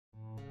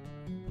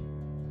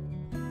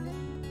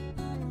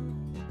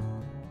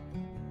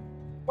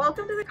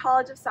Welcome to the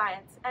College of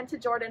Science and to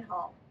Jordan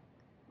Hall.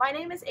 My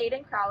name is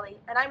Aiden Crowley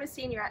and I'm a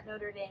senior at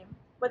Notre Dame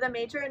with a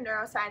major in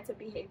neuroscience and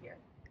behavior.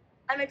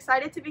 I'm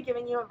excited to be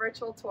giving you a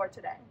virtual tour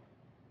today.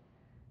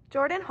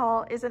 Jordan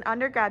Hall is an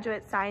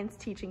undergraduate science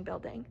teaching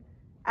building.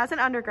 As an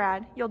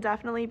undergrad, you'll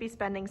definitely be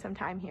spending some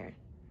time here.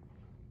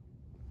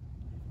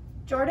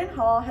 Jordan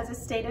Hall has a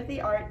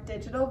state-of-the-art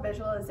digital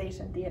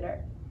visualization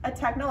theater, a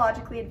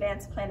technologically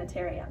advanced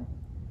planetarium.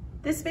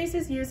 This space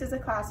is used as a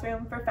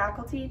classroom for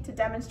faculty to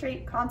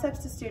demonstrate concepts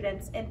to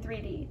students in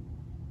 3D.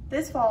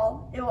 This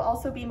fall, it will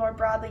also be more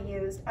broadly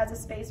used as a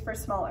space for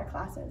smaller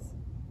classes.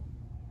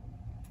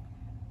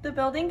 The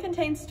building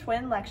contains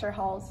twin lecture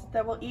halls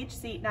that will each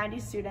seat 90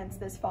 students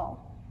this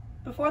fall.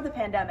 Before the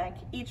pandemic,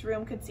 each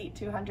room could seat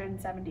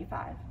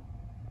 275.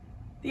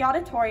 The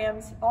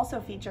auditoriums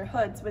also feature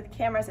hoods with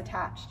cameras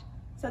attached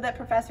so that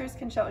professors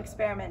can show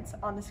experiments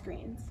on the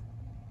screens.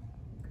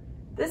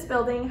 This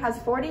building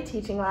has 40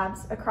 teaching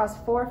labs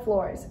across 4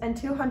 floors and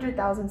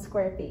 200,000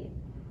 square feet.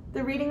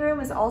 The reading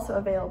room is also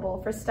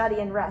available for study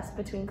and rest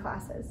between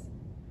classes.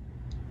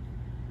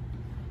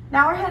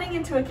 Now we're heading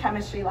into a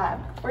chemistry lab,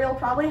 where you'll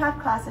probably have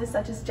classes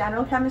such as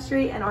general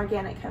chemistry and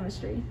organic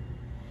chemistry.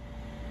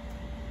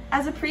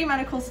 As a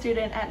pre-medical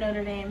student at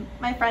Notre Dame,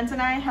 my friends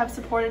and I have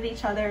supported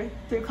each other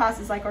through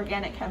classes like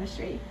organic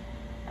chemistry.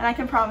 And I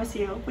can promise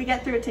you, we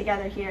get through it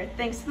together here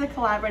thanks to the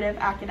collaborative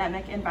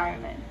academic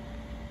environment.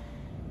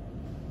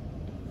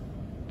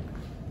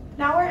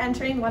 Now we're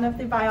entering one of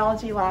the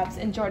biology labs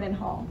in Jordan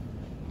Hall.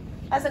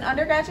 As an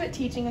undergraduate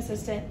teaching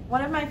assistant,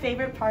 one of my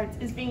favorite parts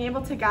is being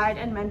able to guide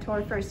and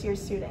mentor first-year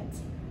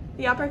students.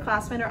 The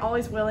upperclassmen are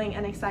always willing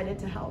and excited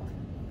to help.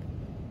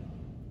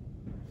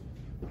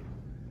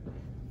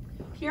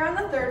 Here on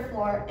the 3rd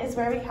floor is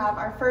where we have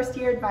our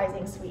first-year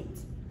advising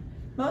suites.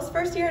 Most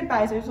first-year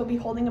advisors will be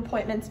holding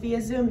appointments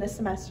via Zoom this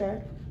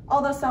semester,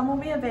 although some will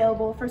be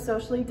available for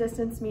socially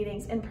distanced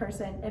meetings in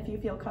person if you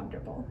feel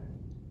comfortable.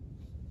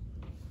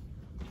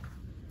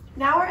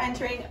 Now we're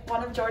entering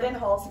one of Jordan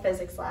Hall's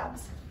physics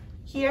labs.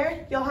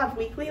 Here, you'll have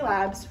weekly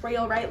labs where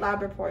you'll write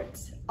lab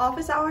reports.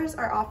 Office hours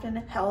are often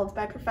held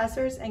by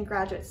professors and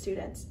graduate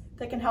students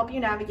that can help you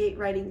navigate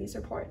writing these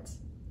reports.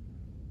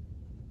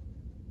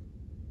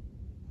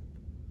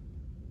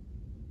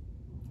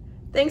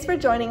 Thanks for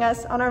joining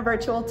us on our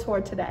virtual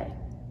tour today.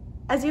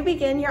 As you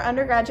begin your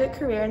undergraduate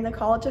career in the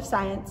College of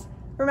Science,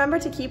 remember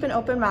to keep an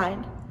open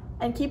mind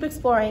and keep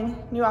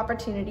exploring new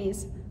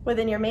opportunities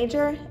within your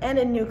major and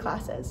in new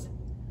classes.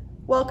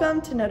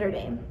 Welcome to Notre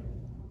Dame.